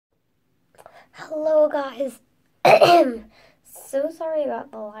Hello guys, so sorry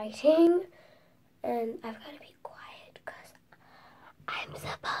about the lighting, and I've got to be quiet because I'm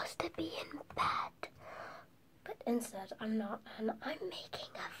supposed to be in bed, but instead I'm not, and I'm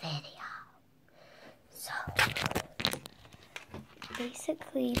making a video. So,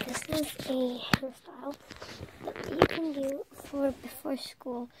 basically this is a hairstyle that you can do for before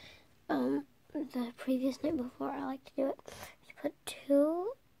school. The previous night before, I like to do it. You put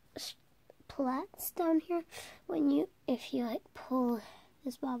two plaits down here if you like pull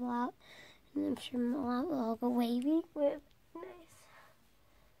this bobble out and then trim it out, it'll go wavy with nice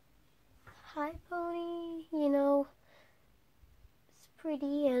high pony, it's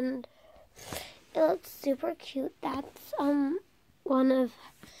pretty and it looks super cute. That's one of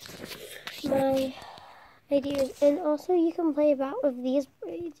my ideas. And also you can play about with these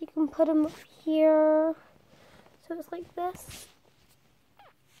braids. You can put them up here so it's like this.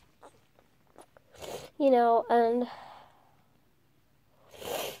 And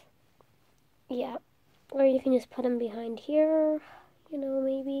yeah, or you can just put them behind here,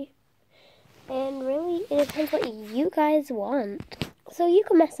 maybe. And really, it depends what you guys want. So you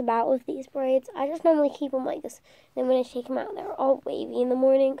can mess about with these braids. I just normally keep them like this. Then when I shake them out, they're all wavy in the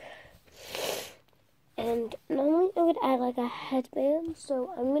morning. And normally I would add like a headband,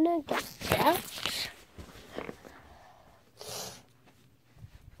 so I'm gonna get that.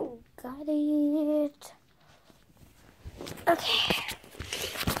 Got it. Okay,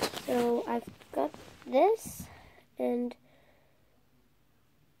 so I've got this, and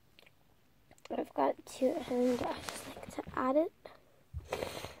I've got two, and I just like to add it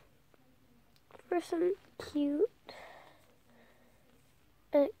for some cute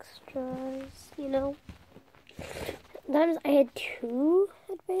extras, Sometimes I had two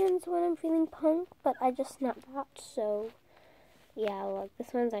headbands when I'm feeling punk, but I just snapped that, so yeah, look,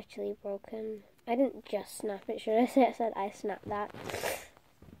 this one's actually broken. I didn't just snap it. Should I say I said I snapped that?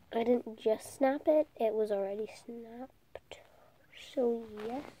 I didn't just snap it. It was already snapped. So,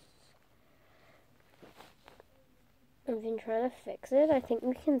 yes. I've been trying to fix it. I think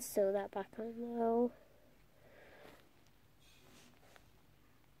we can sew that back on, though.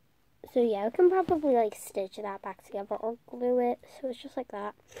 So, yeah, we can probably, stitch that back together or glue it. So, it's just like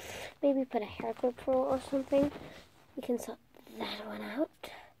that. Maybe put a hair clip for it or something. We can sew that one out.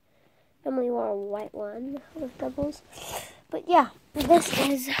 Emily wore a white one with doubles. But yeah, this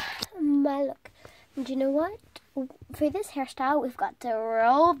is my look. And you know what? For this hairstyle, we've got to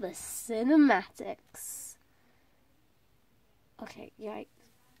roll the cinematics. Okay, yikes.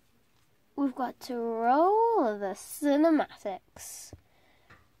 We've got to roll the cinematics.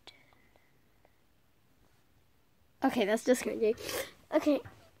 Okay, that's just cringy. Okay,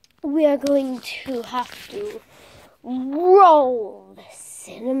 we are going to have to roll the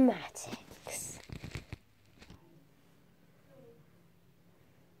cinematics.